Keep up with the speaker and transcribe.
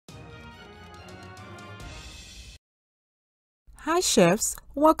Hi chefs,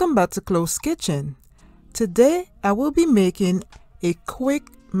 welcome back to Closkitchen. Today I will be making a quick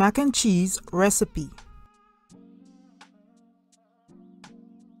mac and cheese recipe.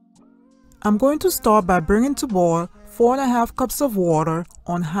 I'm going to start by bringing to boil 4.5 cups of water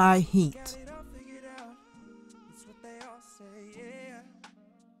on high heat.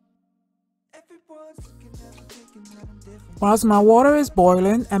 Whilst my water is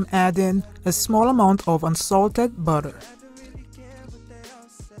boiling, I'm adding a small amount of unsalted butter.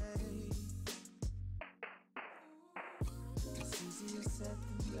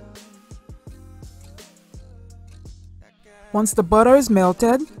 Once the butter is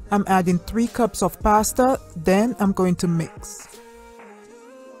melted, I'm adding 3 cups of pasta, then I'm going to mix.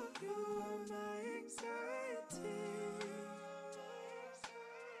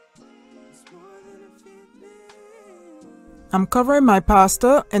 I'm covering my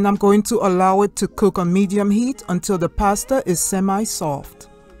pasta and I'm going to allow it to cook on medium heat until the pasta is semi-soft.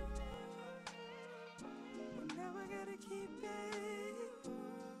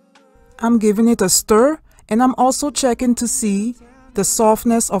 I'm giving it a stir and I'm also checking to see the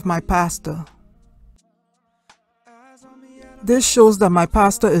softness of my pasta. This shows that my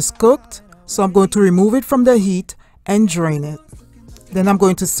pasta is cooked, so I'm going to remove it from the heat and drain it. Then I'm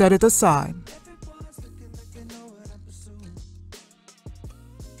going to set it aside.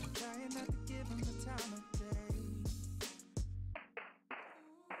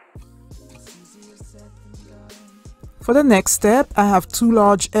 For the next step, I have 2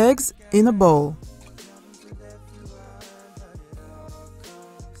 large eggs in a bowl.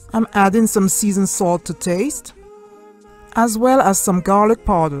 I'm adding some seasoned salt to taste, as well as some garlic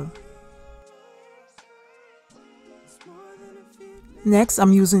powder. Next,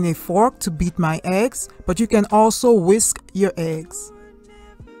 I'm using a fork to beat my eggs, but you can also whisk your eggs.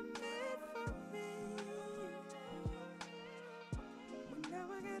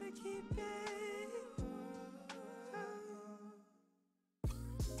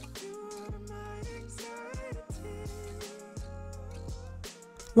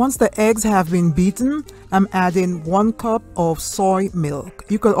 Once the eggs have been beaten, I'm adding 1 cup of soy milk.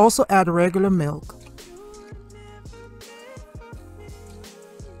 You could also add regular milk.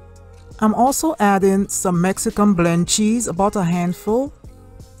 I'm also adding some Mexican blend cheese, about a handful.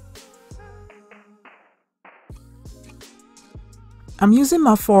 I'm using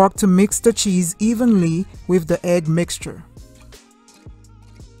my fork to mix the cheese evenly with the egg mixture.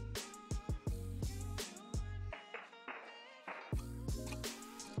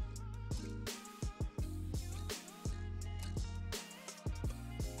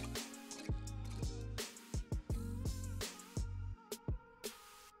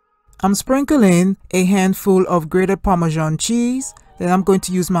 I'm sprinkling a handful of grated Parmesan cheese, then I'm going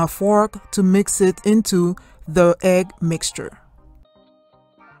to use my fork to mix it into the egg mixture.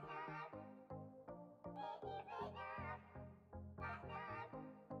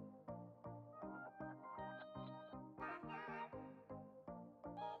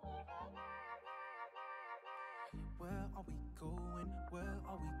 Where are we going? Where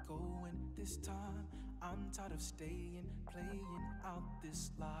are we going this time? I'm tired of staying, playing out this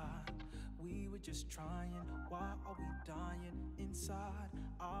lie. We were just trying, why are we dying inside?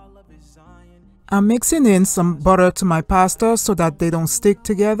 Our love is iron. I'm mixing in some butter to my pasta so that they don't stick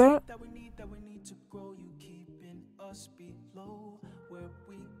together. That we need to grow. You keeping us below where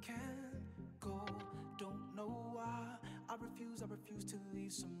we can go. Don't know why. I refuse to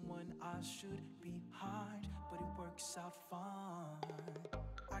leave someone I should behind, but it works out fine.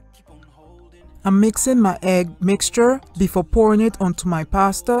 I keep on holding. I'm mixing my egg mixture before pouring it onto my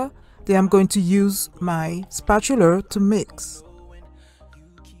pasta. Then I'm going to use my spatula to mix.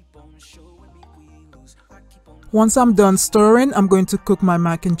 Once I'm done stirring, I'm going to cook my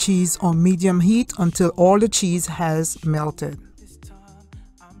mac and cheese on medium heat until all the cheese has melted.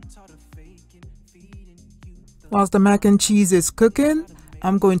 Whilst the mac and cheese is cooking,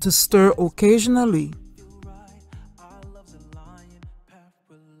 I'm going to stir occasionally.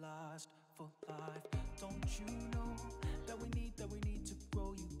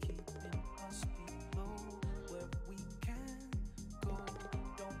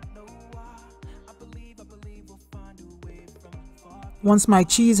 Once my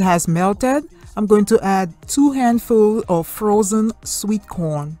cheese has melted, I'm going to add 2 handfuls of frozen sweet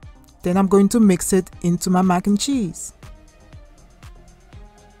corn. Then I'm going to mix it into my mac and cheese.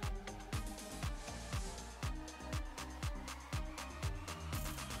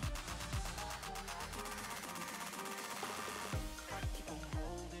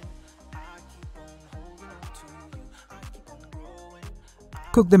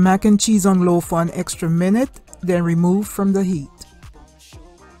 Cook the mac and cheese on low for an extra minute then remove from the heat.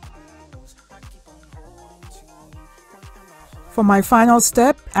 For my final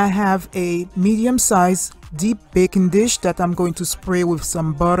step, I have a medium-sized deep baking dish that I'm going to spray with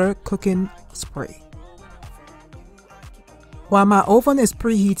some butter cooking spray. While my oven is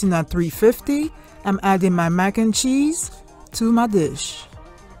preheating at 350, I'm adding my mac and cheese to my dish.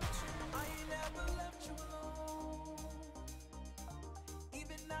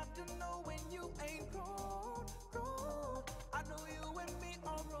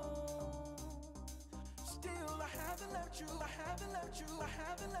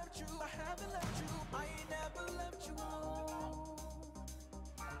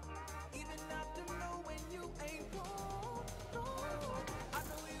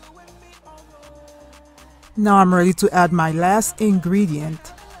 Now I'm ready to add my last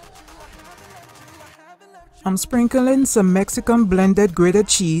ingredient. I'm sprinkling some Mexican blended grated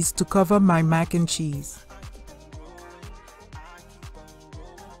cheese to cover my mac and cheese.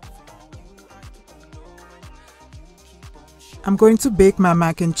 I'm going to bake my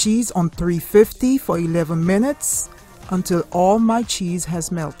mac and cheese on 350 for 11 minutes until all my cheese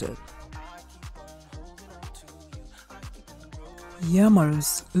has melted.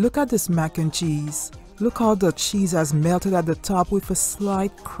 Yummers, look at this mac and cheese. Look how the cheese has melted at the top with a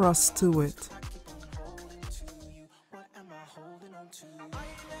slight crust to it.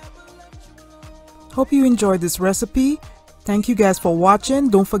 Hope you enjoyed this recipe. Thank you guys for watching.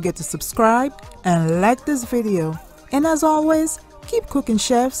 Don't forget to subscribe and like this video. And as always, keep cooking,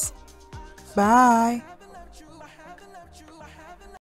 chefs. Bye.